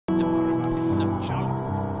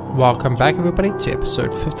Welcome back everybody to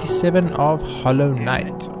episode 57 of Hollow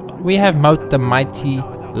Knight. We have Moat the Mighty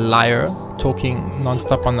Liar talking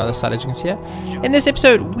non-stop on the other side, as you can see here. In this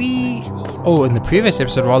episode in the previous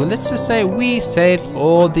episode rather, let's just say we saved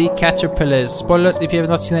all the caterpillars. Spoilers, if you have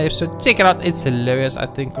not seen that episode, check it out, it's hilarious. I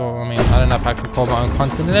don't know if I can call my own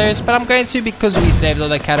content hilarious, but I'm going to because we saved all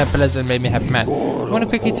the caterpillars and made me happy man. I want to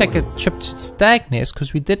quickly take a trip to Stag Nest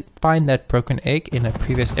because we did find that broken egg in a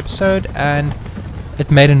previous episode and it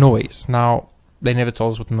made a noise. Now, they never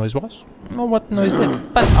told us what the noise was, or what the noise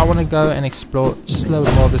did, but I want to go and explore just a little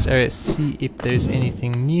bit more of this area, see if there's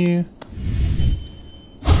anything new.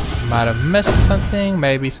 Might have missed something,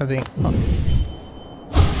 maybe something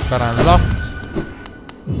got unlocked.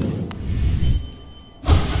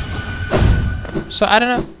 So I don't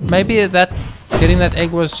know, maybe that getting that egg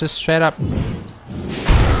was just straight up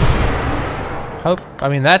hope. I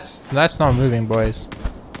mean, that's not moving, boys.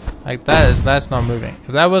 Like that's not moving.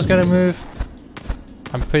 If that was gonna move,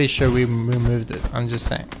 I'm pretty sure we removed it. I'm just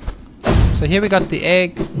saying. So here we got the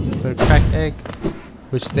egg, the cracked egg,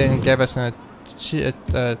 which then gave us a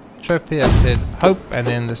trophy that said hope, and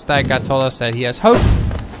then the stag guy told us that he has hope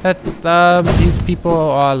that these people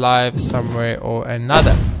are alive somewhere or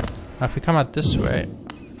another. Now if we come out this way,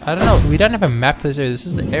 I don't know, we don't have a map for this area. This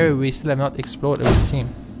is an area we still have not explored, it would seem.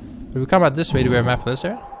 But if we come out this way, do we have a map for this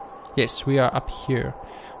area? Yes, we are up here.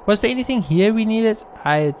 Was there anything here we needed?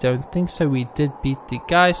 I don't think so. We did beat the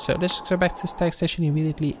guy, so let's just go back to the stag station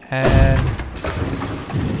immediately and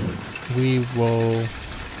we will...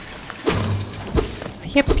 I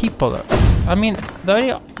hear people though. I mean, the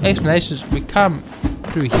only explanation is we come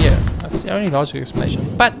through here. That's the only logical explanation.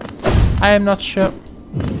 But I am not sure.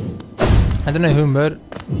 I don't know who murdered.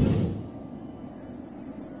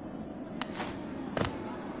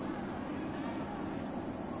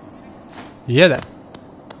 You hear that?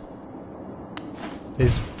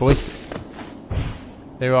 There's voices.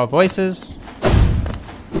 There are voices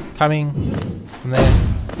coming from there.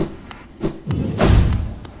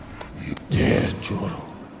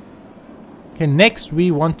 Okay, next we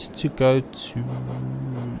want to go to...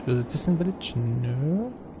 Was it Distant Village?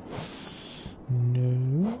 No.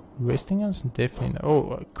 No. Resting House? Definitely no.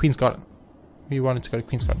 Oh, Queen's Garden. We wanted to go to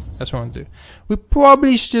Queen's Garden. That's what I want to do. We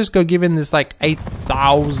probably should just go give in this like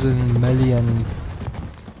 8,000 million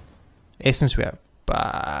essence we have.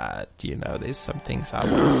 But, you know, there's some things I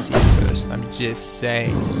want to see first. I'm just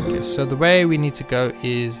saying. Okay, so the way we need to go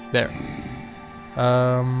is there.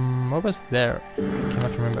 What was there? I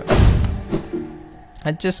cannot remember.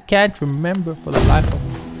 I just can't remember for the life of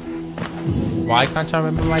me. Why can't I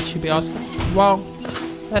remember, might you be asking? Well,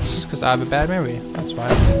 that's just because I have a bad memory. That's why.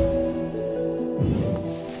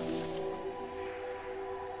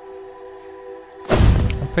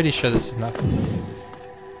 I'm pretty sure this is nothing.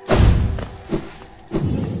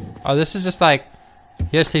 Oh, this is just like,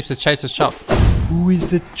 here sleeps the traitor's child. Who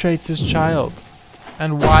is the traitor's child?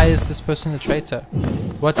 And why is this person a traitor?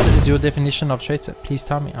 What is your definition of traitor? Please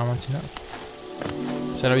tell me, I want to know.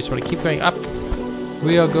 So now we just want to keep going up.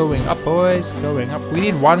 We are going up, boys, going up. We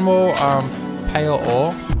need one more pale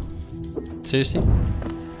ore. Seriously?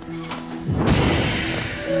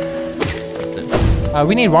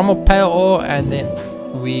 We need one more pale ore and then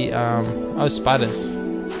we, oh, spiders.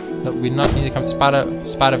 Look, we not need to come to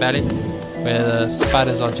Spider Valley, where the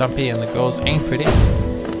spiders are jumpy and the girls ain't pretty.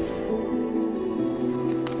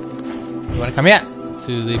 We want to come here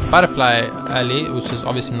to the butterfly alley, which is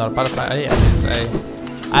obviously not a butterfly alley, it is a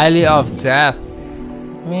alley of death.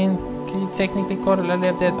 I mean, can you technically call it alley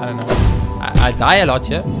of death? I don't know. I die a lot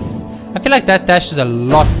here. I feel like that dash is a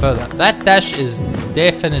lot further. That dash is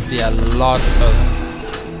definitely a lot further.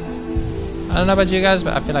 I don't know about you guys,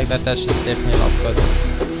 but I feel like that dash is definitely a lot further.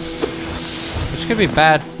 Which could be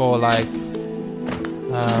bad for like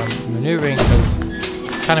maneuvering, because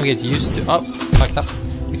you kind of get used to fucked up.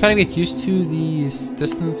 You kind of get used to these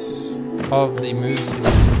distance of the moves in the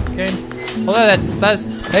game. Although that does,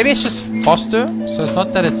 maybe it's just faster, so it's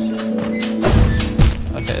not that it's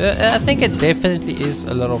okay. I think it definitely is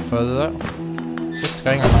a little further though. Just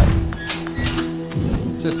going on like,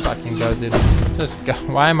 just fucking go, dude. Just go.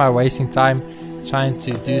 Why am I wasting time trying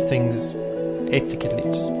to do things etiquettely?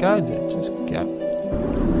 Just go, dude. Just go.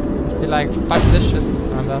 Just be like, fuck this shit.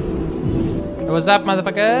 I'm done. Hey, what's up,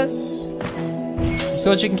 motherfuckers? You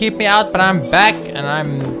thought you can keep me out, but I'm back and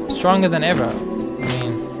I'm stronger than ever. I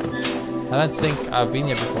mean, I don't think I've been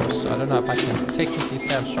here before, so I don't know if I can technically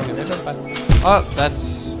say I'm stronger than ever, but... Oh,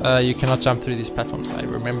 that's... you cannot jump through these platforms. I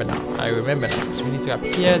remember now. So we need to go up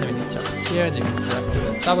here, then we need to jump here, and then we need to do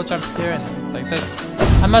a double jump here, and then like this.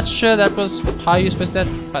 I'm not sure that was how you're supposed to do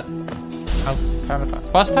that, but... I'm kind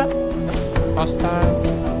of... Boss time? Boss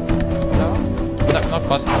time? No, not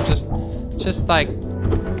boss time, just like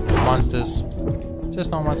monsters.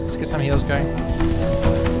 Just normal monsters. Get some heals going.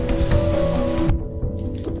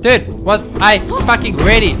 Dude, was I fucking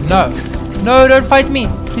ready? No. No, don't fight me.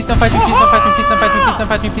 Please don't fight me. Please don't fight me. Please don't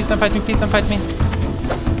fight me. Please don't fight me. Please don't fight me. Please don't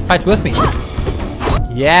fight me. Fight with me.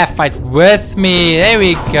 Yeah, fight with me. There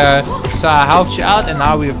we go. So I helped you out and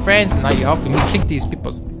now we're friends and now you're helping me kick these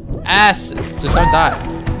people's asses. Just don't die.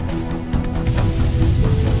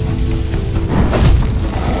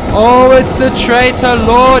 Oh, it's the traitor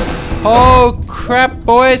lord. Oh crap,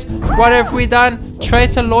 boys. What have we done?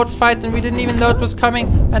 Traitor lord fight and we didn't even know it was coming.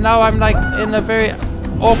 And now I'm like in a very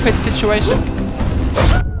awkward situation.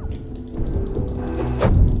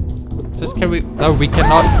 Just can we... No, we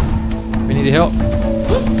cannot. We need help.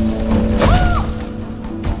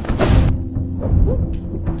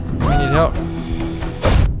 We need help.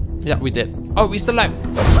 Yeah, we did. Oh, we're still alive.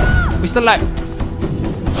 We're still alive.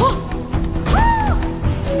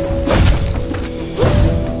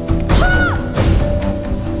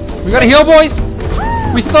 We gotta heal, boys.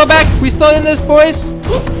 We still back. We still in this, boys.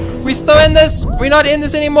 We still in this. We're not in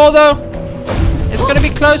this anymore, though. It's gonna be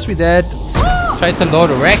close. We dead. Traitor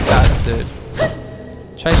Lord wrecked us, dude.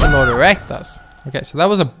 Traitor Lord wrecked us. Okay, so that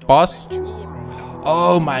was a boss.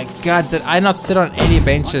 Oh my god, did I not sit on any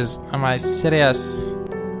benches? Am I serious?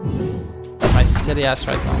 Am I serious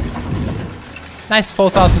right now? Nice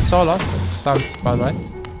 4,000 soul loss. Sounds about right.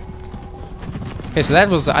 Okay, so that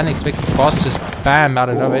was the unexpected boss, just bam out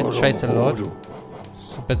of nowhere. Traitor Lord.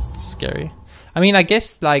 It's a bit scary. I mean, I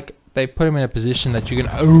guess like they put him in a position that you can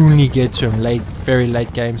only get to him late, very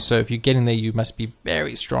late game. So if you're getting there, you must be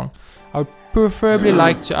very strong. I would preferably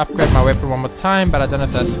like to upgrade my weapon one more time, but I don't know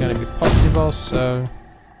if that's going to be possible. So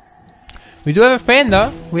we do have a friend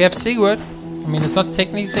though. We have Sigurd. I mean, it's not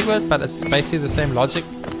technically Sigurd, but it's basically the same logic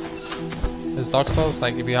as Dark Souls.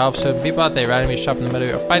 Like if you help certain people out, they randomly show up in the middle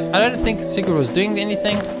of your fights. I don't think Sigurd was doing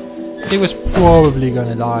anything. Sigurd's probably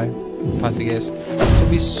gonna die, if I had to guess. It'll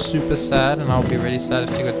be super sad, and I'll be really sad if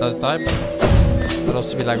Sigurd does die, but I'll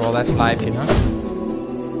also be like, well, that's life, you know?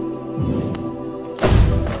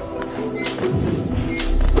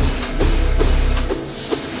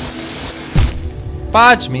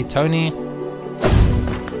 Fudge me, Tony.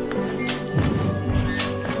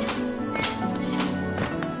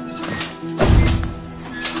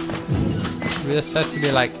 This has to be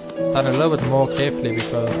like done a little bit more carefully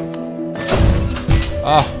because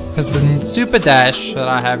the super dash that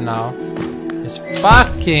I have now is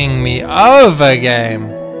fucking me over, game.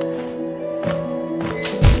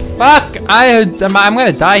 Fuck! I'm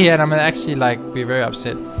gonna die here and I'm gonna actually like be very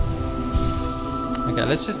upset. Okay,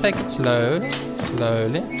 let's just take it slowly.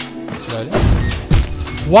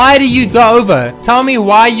 Why do you go over? Tell me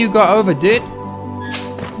why you go over, dude.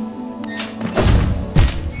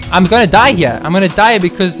 I'm gonna die here. I'm gonna die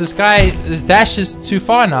because this dash is too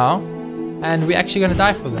far now. And we're actually gonna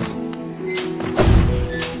die for this.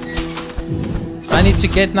 I need to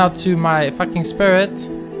get now to my fucking spirit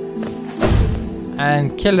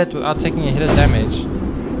and kill it without taking a hit of damage.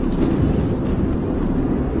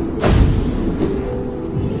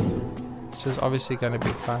 Which is obviously gonna be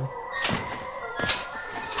fun.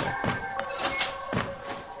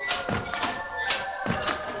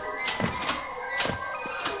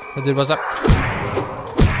 But dude, what's up?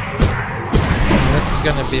 This is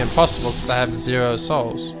gonna be impossible because I have 0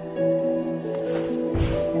 souls.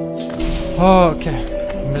 Oh, okay.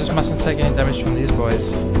 I just mustn't take any damage from these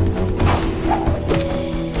boys.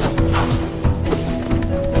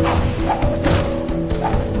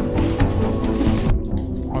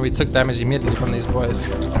 Oh, we took damage immediately from these boys.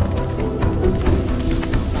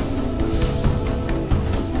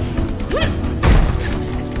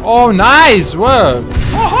 Oh, nice! Whoa!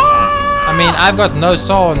 I mean, I've got no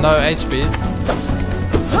soul, no HP.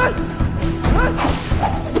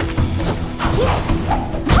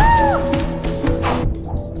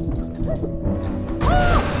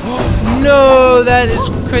 No, that is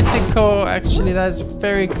critical. Actually, that is a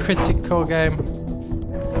very critical game.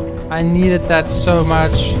 I needed that so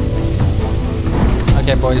much.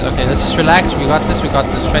 Okay, boys. Okay, let's just relax. We got this. We got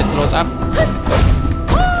this. Traitor Lord's up.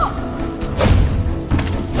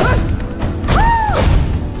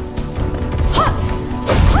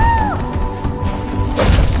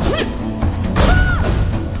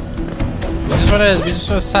 We just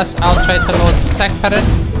want to suss out Traitor Lord's attack pattern.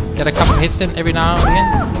 Get a couple hits in every now and again.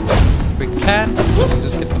 If we can. And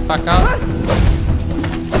just get the fuck out.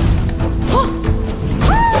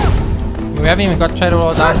 We haven't even got Traitor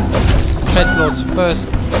Lord done. Traitor Lord's first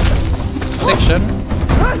section.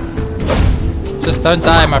 Just don't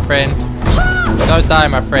die, my friend. Don't die,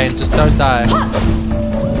 my friend. Just don't die.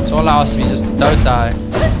 That's all I ask of you, just don't die.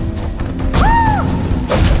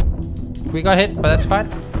 We got hit, but that's fine.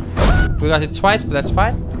 We got hit twice, but that's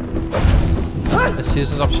fine. Let's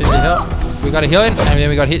use this opportunity to heal. We got a heal in, and then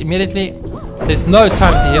we got hit immediately. There's no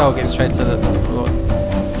time to heal against Straight to the Lord.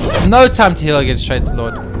 No time to heal against Straight to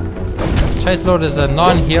Lord. Straight to Lord is a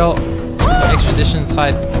non-heal extradition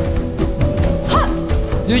site.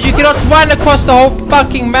 Dude, you cannot run across the whole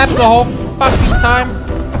fucking map the whole fucking time.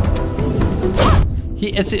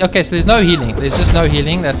 Okay, so there's no healing. There's just no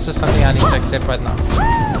healing. That's just something I need to accept right now.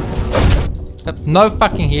 No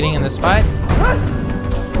fucking healing in this fight.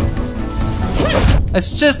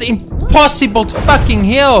 It's just impossible to fucking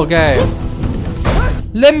heal, game.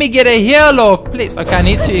 Let me get a heal off, please. Okay, I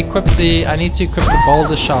need to equip the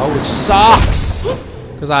boulder shell, which sucks.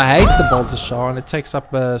 Because I hate the boulder shell and it takes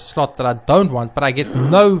up a slot that I don't want, but I get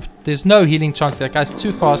there's no healing chance. That guy's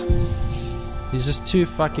too fast. He's just too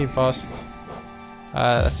fucking fast.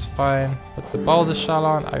 That's fine. Put the boulder shell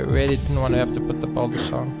on. I really didn't want to have to put the boulder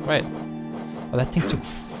shell on. Wait. Oh, that thing took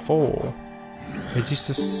 4.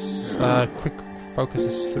 Reduces quick focus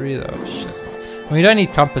is 3 though. Shit. Well, we don't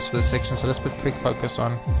need compass for this section, so let's put quick focus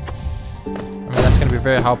on. I mean, that's going to be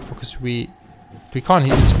very helpful because we can't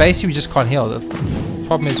heal. It's basically we just can't heal. The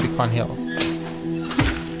problem is we can't heal.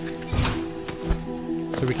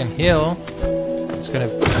 So we can heal. It's going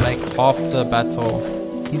to make half the battle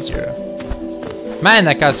easier. Man,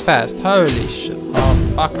 that guy's fast. Holy shit. Oh,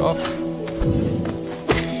 fuck off.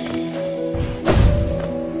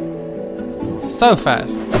 So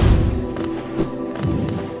fast.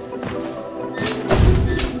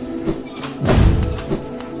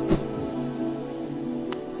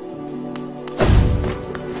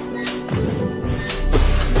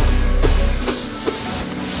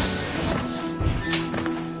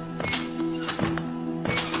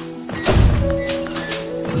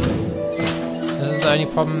 Only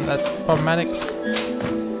problem that's problematic.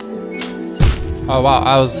 Oh wow,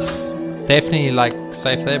 I was definitely like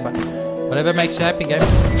safe there, but whatever makes you happy, game.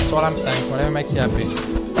 That's all I'm saying. Whatever makes you happy.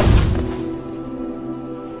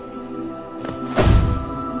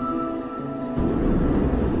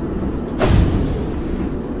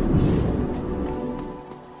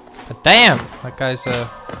 But damn, that guy's a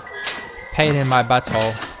pain in my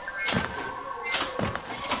butthole.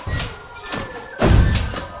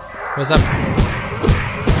 What's up?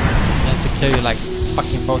 Kill you like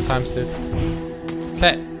fucking 4 times, dude.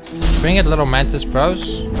 Okay, bring it, little mantis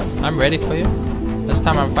bros. I'm ready for you. This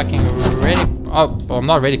time I'm fucking ready. Oh, well, I'm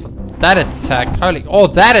not ready for that attack. Holy, oh,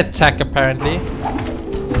 that attack apparently. Oh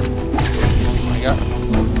my god.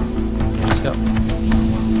 Let's go.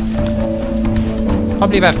 Can't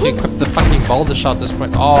believe I have to equip the fucking boulder shot at this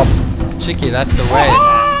point. Oh, Chicky, that's the way.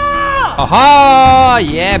 Aha!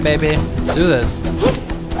 Yeah, baby. Let's do this.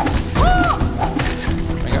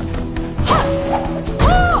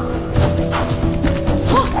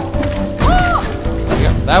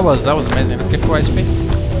 That was amazing. Let's get 4 HP.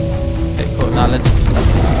 Okay, cool. Now let's.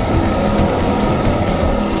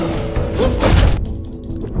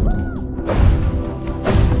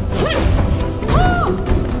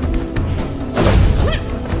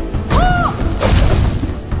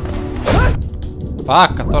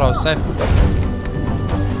 Fuck! I thought I was safe.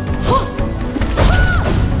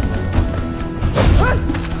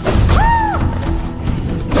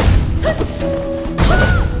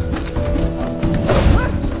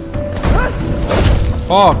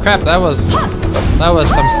 Oh crap, that was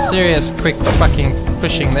some serious quick fucking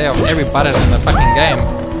pushing there of every button in the fucking game.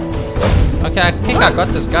 Okay, I think I got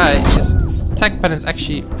this guy. His attack pattern is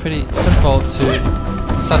actually pretty simple to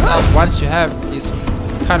suss out. Once you have, it's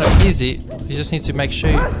kind of easy. You just need to make sure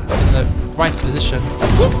you're in the right position.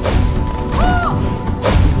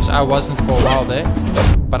 Which I wasn't for a while there,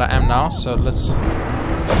 but I am now, so let's...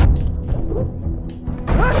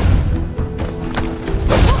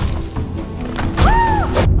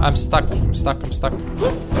 I'm stuck. Heal.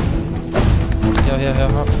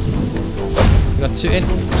 We got 2 in.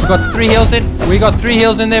 We got 3 heals in. We got 3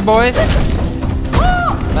 heals in there, boys.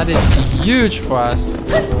 That is huge for us.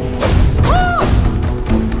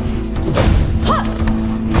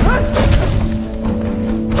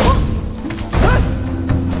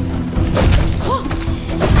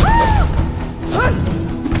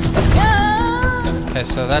 Okay,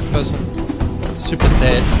 so that person is super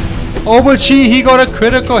dead. Oh, but he got a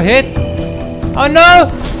critical hit. Oh no!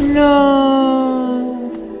 No!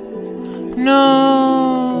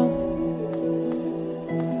 No!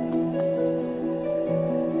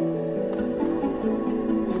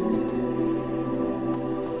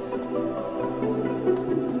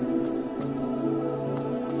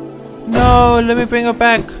 No, let me bring her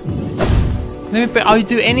back. Let me. I'll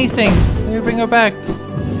do anything. Let me bring her back.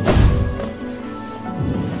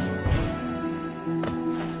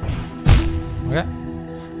 Okay.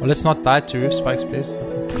 Well, let's not die to roof spikes, please.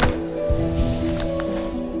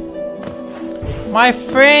 My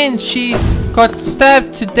friend, she got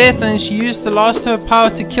stabbed to death and she used the last of her power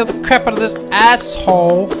to kill the crap out of this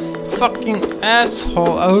asshole. Fucking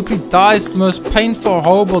asshole. I hope he dies the most painful,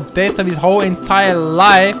 horrible death of his whole entire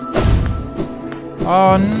life.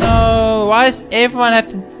 Oh no. Why does everyone have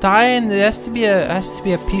to die? And there has to be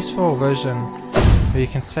a peaceful version where you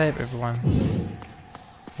can save everyone.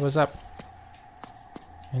 What was up?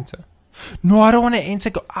 Enter. No, I don't want to enter.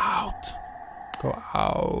 Go out. Go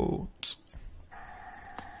out.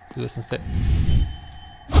 Do this instead.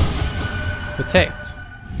 Protect.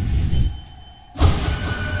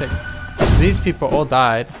 Protect. So these people all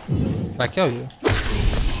died. Can I kill you?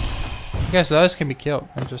 Okay, so those can be killed.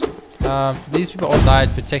 Interesting. These people all died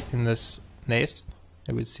protecting this nest.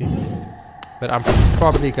 It would seem. But I'm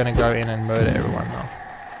probably gonna go in and murder everyone now.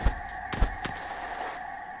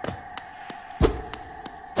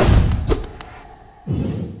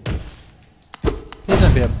 Please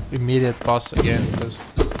don't be an immediate boss again, because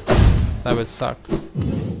that would suck.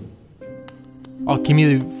 Oh, give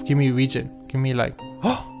me region. Give me like.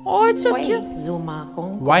 Oh, it's so cute.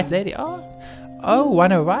 White lady. Oh,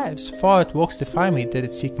 one arrives. Far it walks to find me. Did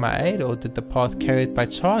it seek my aid, or did the path carry it by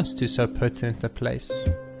chance to so pertinent a place?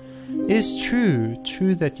 It is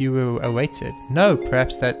true that you were awaited. No,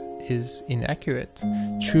 perhaps that is inaccurate.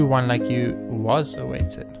 True one like you was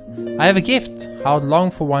awaited. I have a gift. How long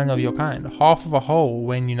for one of your kind? Half of a whole.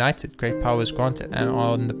 When united, great power is granted, and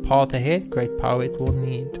on the path ahead, great power it will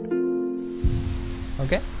need.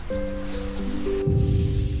 Okay.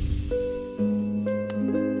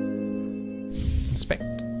 Inspect.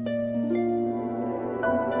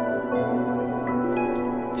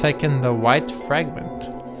 Taken the white fragment.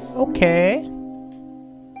 Okay.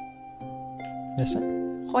 Listen.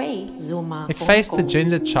 It faced the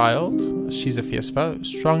gendered child. She's a fierce foe,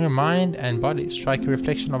 strong in mind and body. Striking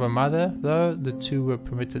reflection of her mother, though the two were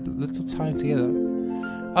permitted little time together.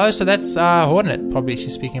 Oh, so that's Hornet, probably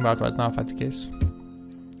she's speaking about right now, if I had to guess.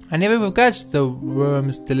 I never begrudged the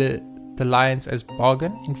worm's dalliance as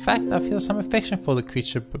bargain. In fact, I feel some affection for the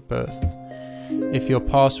creature birthed. If your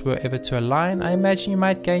paths were ever to align, I imagine you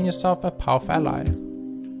might gain yourself a powerful ally.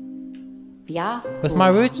 With my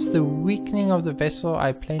roots, the weakening of the vessel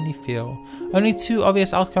I plainly feel. Only two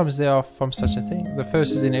obvious outcomes there are from such a thing. The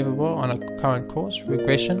first is inevitable on a current course,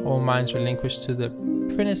 regression, all minds relinquished to the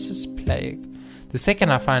pernicious plague. The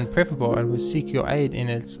second I find preferable and will seek your aid in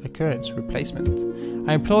its occurrence, replacement.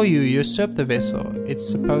 I implore you, usurp the vessel. Its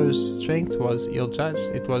supposed strength was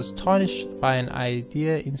ill-judged. It was tarnished by an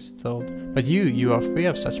idea instilled. But you are free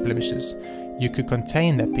of such blemishes. You could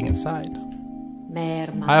contain that thing inside.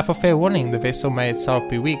 I offer fair warning, the vessel may itself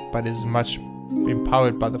be weak, but is much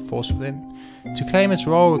empowered by the force within. To claim its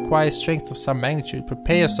role requires strength of some magnitude.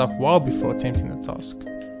 Prepare yourself well before attempting the task.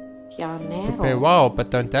 Prepare well, but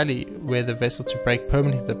don't dally. Wear the vessel to break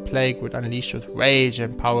permanently the plague would unleash with rage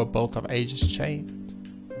and power bolt of ages chained.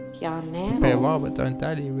 Prepare well, but don't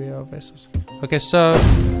dally. Wear our vessels. Okay, so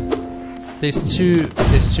there's two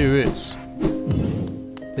routes.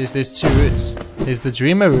 There's two routes. There's the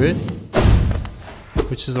dreamer route,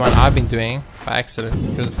 which is the one I've been doing by accident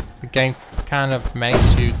because the game kind of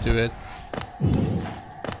makes you do it.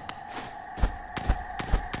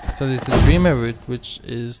 So there's the dreamer route, which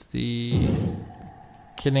is the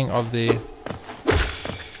killing of the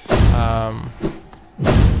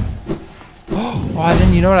oh, I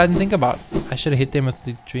didn't. You know what I didn't think about? I should have hit them with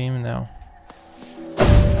the dream now.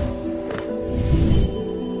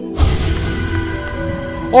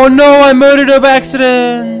 Oh no! I murdered her by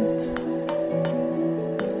accident.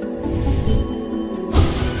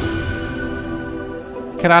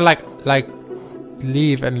 Can I like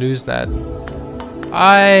leave and lose that?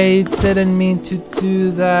 I didn't mean to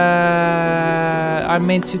do that. I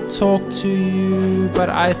meant to talk to you, but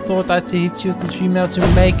I thought I had to hit you with the Gmail to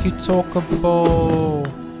make you talkable.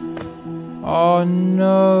 Oh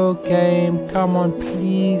no, game, come on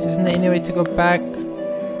please. Isn't there any way to go back?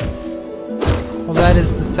 Well, that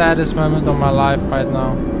is the saddest moment of my life right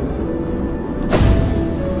now.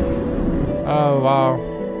 Oh wow.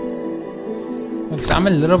 Okay, so I'm a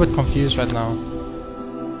little bit confused right now.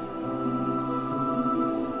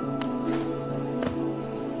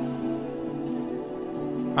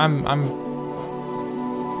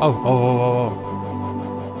 Oh.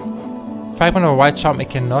 Fragment of a white charm, it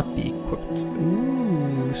cannot be equipped.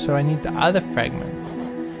 Ooh, so I need the other fragment.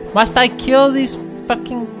 Must I kill these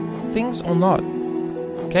fucking things or not?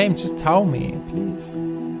 Game, just tell me, please.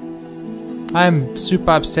 I'm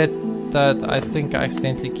super upset that I think I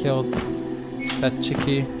accidentally killed that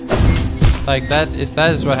chickie. Like that, if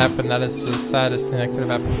that is what happened, that is the saddest thing that could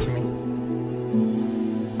have happened to me.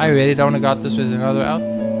 I really don't want to go out this way. There's another out.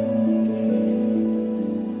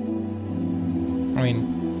 I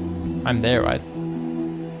mean, I'm there, right?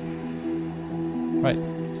 Right.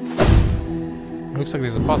 Looks like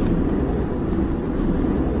there's a pot there.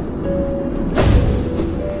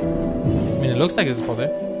 I mean, it looks like there's a pot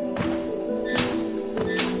there.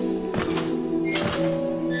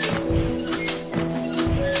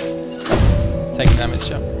 Take damage,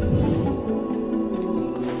 yeah.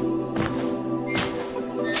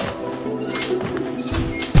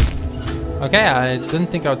 Okay, I didn't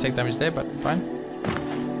think I would take damage there, but fine.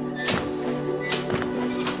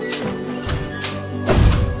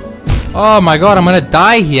 Oh my god, I'm gonna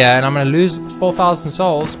die here and I'm gonna lose 4,000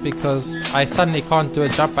 souls because I suddenly can't do a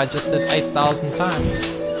jump I just did 8,000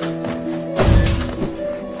 times.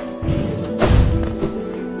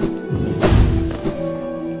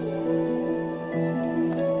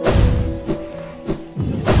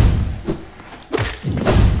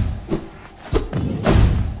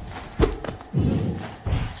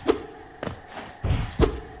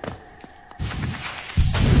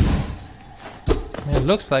 It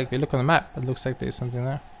looks like, we look on the map, it looks like there's something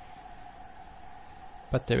there.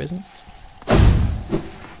 But there isn't.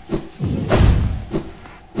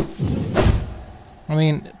 I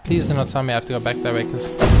mean, please do not tell me I have to go back that way, because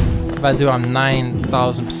if I do, I'm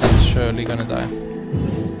 9,000% surely gonna die.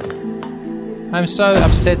 I'm so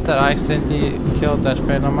upset that I accidentally killed that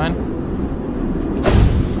friend of mine.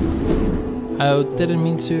 I didn't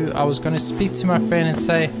mean to. I was gonna speak to my friend and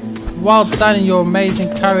say, well done in your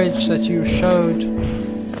amazing courage that you showed.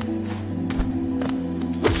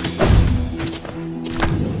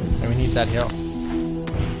 And we need that hill.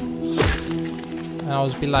 And I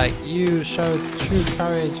was be like, you showed true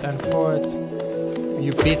courage and for it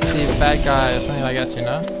you beat the bad guy or something like that, you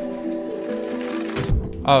know?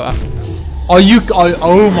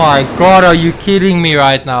 Oh my god, are you kidding me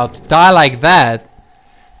right now? To die like that?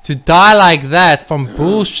 To die like that from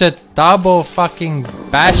bullshit double fucking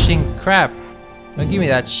bashing crap. Don't give me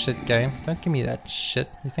that shit, game. Don't give me that shit.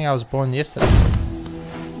 You think I was born yesterday?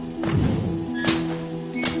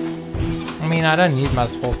 I mean, I don't need my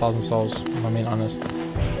 4,000 souls, if I'm being honest. I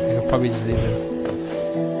could probably just leave it.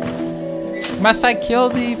 Must I kill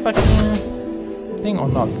the fucking thing or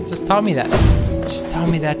not? Just tell me that. Just tell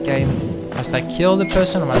me that, game. Must I kill the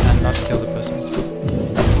person or must I not kill the person?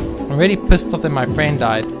 I'm really pissed off that my friend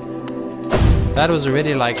died. That was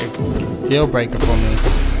already like a deal breaker for me.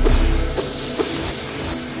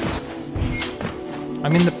 I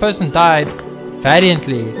mean, the person died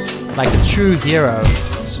valiantly, like a true hero.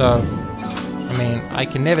 So, I mean, I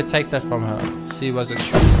can never take that from her. She was a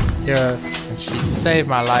true hero and she saved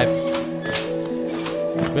my life.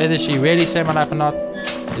 Whether she really saved my life or not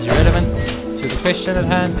is irrelevant to the question at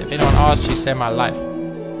hand. If anyone asks, she saved my life.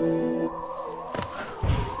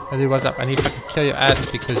 Hey, what's up? I need to fucking kill your ass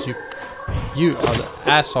because you are the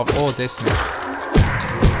ass of all destiny.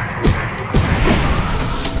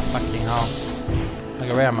 Fucking hell.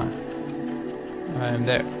 Like, where am I? I am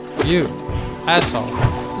there. You, asshole.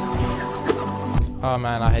 Oh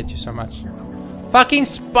man, I hate you so much. Fucking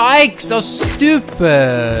spikes are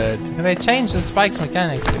stupid. Can they change the spikes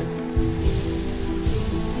mechanically?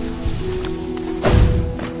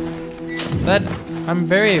 That I'm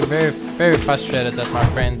very, very, very frustrated that my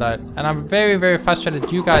friend died, and I'm very, very frustrated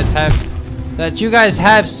that you guys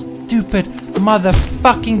have stupid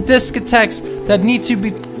motherfucking disc attacks that need to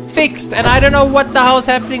be fixed. And I don't know what the hell's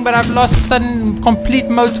happening, but I've lost sudden complete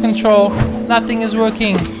mode control. Nothing is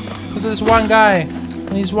working because there's one guy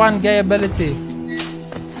and his one gay ability.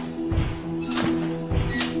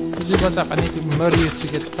 Dude, what's up? I need to murder you to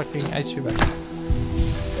get fucking HP back.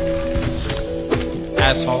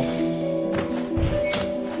 Asshole.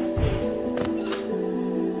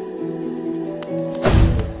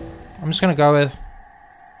 I'm just gonna go with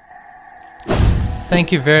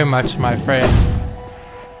thank you very much, my friend.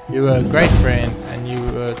 You were a great friend and you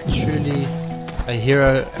were truly a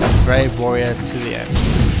hero and a brave warrior to the end.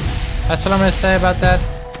 That's what I'm gonna say about that.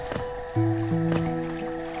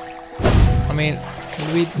 I mean,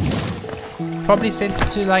 we probably sent her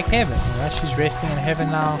to like heaven, you know? She's resting in heaven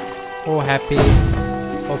now, all happy,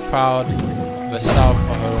 all proud of herself,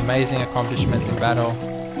 for her amazing accomplishment in battle,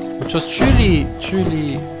 which was truly,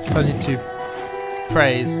 truly something to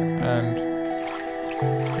praise, and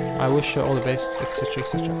I wish her all the best, etc,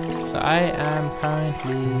 etc. So I am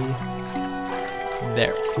currently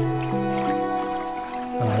there.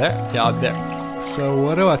 Am I there? Yeah, I'm there. So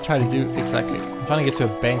what do I try to do exactly? I'm trying to get to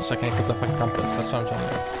a bench so I can equip the fucking compass. That's what I'm trying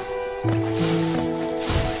to do.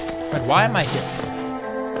 Wait, why am I here?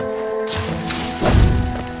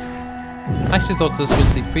 I actually thought this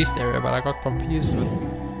was the priest area, but I got confused with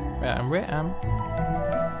where I am.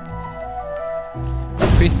 The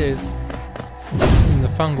priest is in the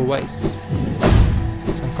fungal waste.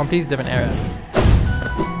 It's a completely different area.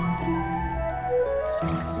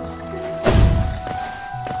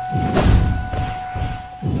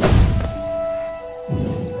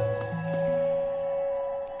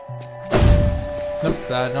 Nope,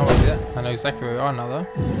 I don't want to do that. I know exactly where we are now though.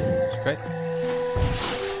 It's great.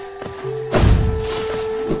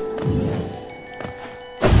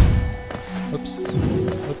 Oops.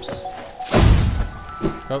 Oops.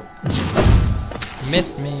 Go. You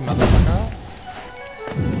missed me, motherfucker.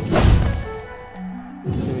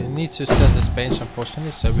 So we need to set this bench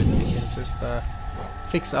unfortunately so we can just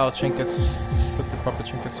fix our trinkets, put the proper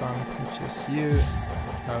trinkets on, which is you.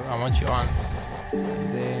 No, I want you on.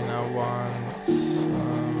 And then I want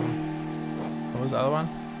what was the other one?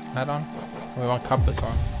 Add on? We want compass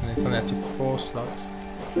on. And then suddenly I took 4 slots.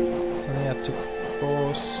 Suddenly I took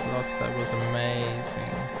 4 slots. That was amazing.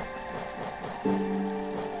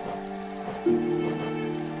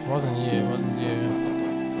 It wasn't you, it wasn't you.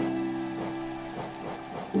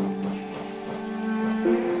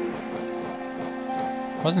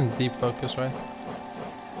 It wasn't deep focus, right?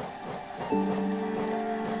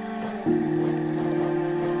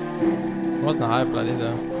 It wasn't high blood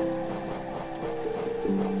either.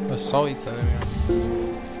 It was soul eater, there we go.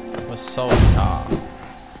 It was soul eater.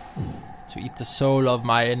 To eat the soul of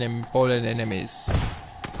my fallen enemies.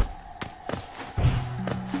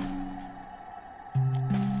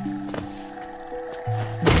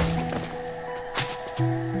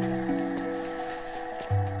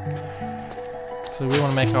 So we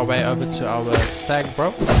want to make our way over to our stag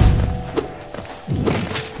bro.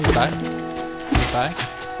 He's back. He's back.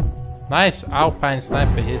 Nice Alpine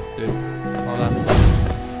sniper hit, dude. Well done.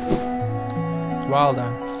 Well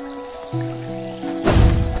done.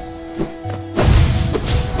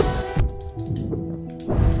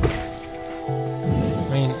 I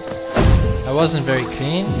mean, I wasn't very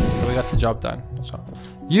clean, but we got the job done. So,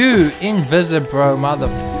 you invisibro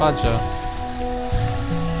motherfudger.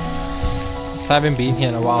 I haven't been here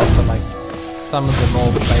in a while, so like some of the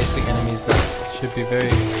more basic enemies that should be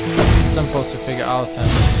very simple to figure out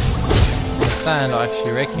and understand are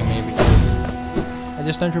actually wrecking me because I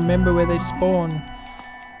just don't remember where they spawn.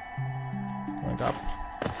 Oh my god.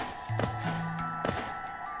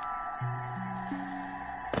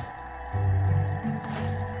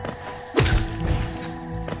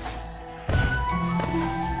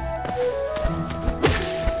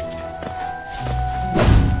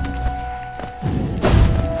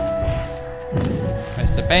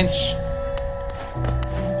 There's the bench.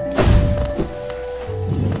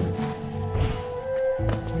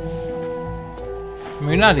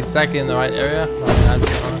 We're not exactly in the right area,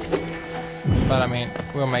 but I mean,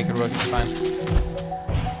 we'll make it work, it's fine.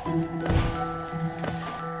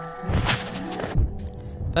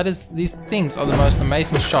 That is, these things are the most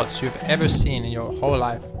amazing shots you've ever seen in your whole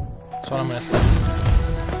life. That's what I'm gonna say.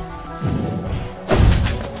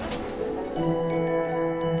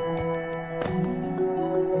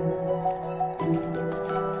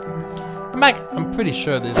 I'm pretty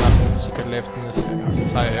sure there's nothing secret left in this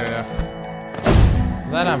entire area.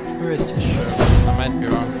 That I'm pretty sure. I might be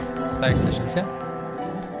wrong. Stag stations, yeah?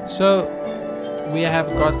 So, we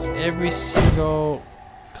have got every single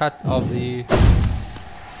cut of the...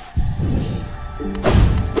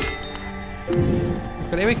 We've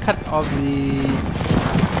got every cut of the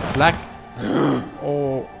black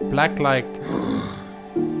or black like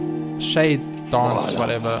shade dance,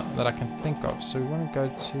 whatever, that I can think of. So we want to go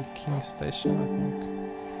to King Station, I think.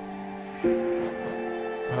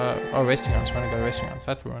 Oh, resting grounds. We want to go to resting grounds.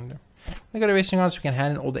 That's what we want to do. When we go to resting grounds, we can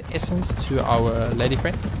hand in all the essence to our lady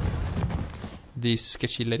friend, the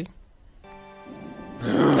sketchy lady.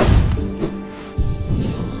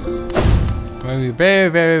 When we're very,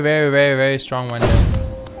 very, very, very, very strong one day,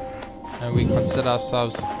 and we consider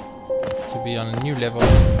ourselves to be on a new level,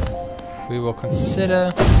 we will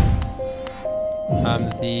consider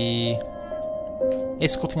the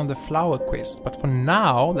escorting of the flower quest. But for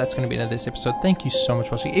now, that's going to be the end of this episode. Thank you so much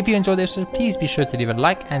for watching. If you enjoyed the episode, please be sure to leave a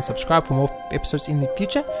like and subscribe for more episodes in the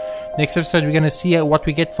future. Next episode, we're going to see what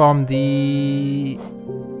we get from the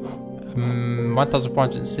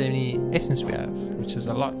 1470 essence we have, which is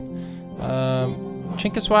a lot.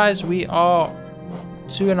 Trinkets wise, we are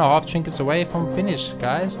 2.5 trinkets away from finish,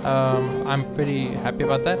 guys. I'm pretty happy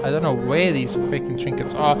about that. I don't know where these freaking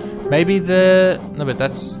trinkets are. Maybe no, but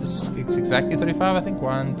it's exactly 35, I think.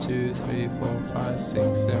 1, 2, 3, 4, 5,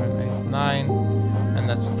 6, 7, 8, 9, and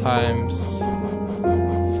that's times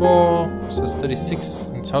 4, so it's 36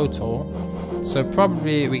 in total. So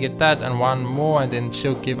probably we get that and one more, and then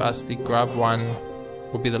she'll give us the grub one.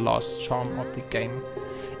 Will be the last charm of the game.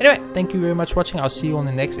 Anyway, thank you very much for watching. I'll see you on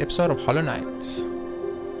the next episode of Hollow Knight.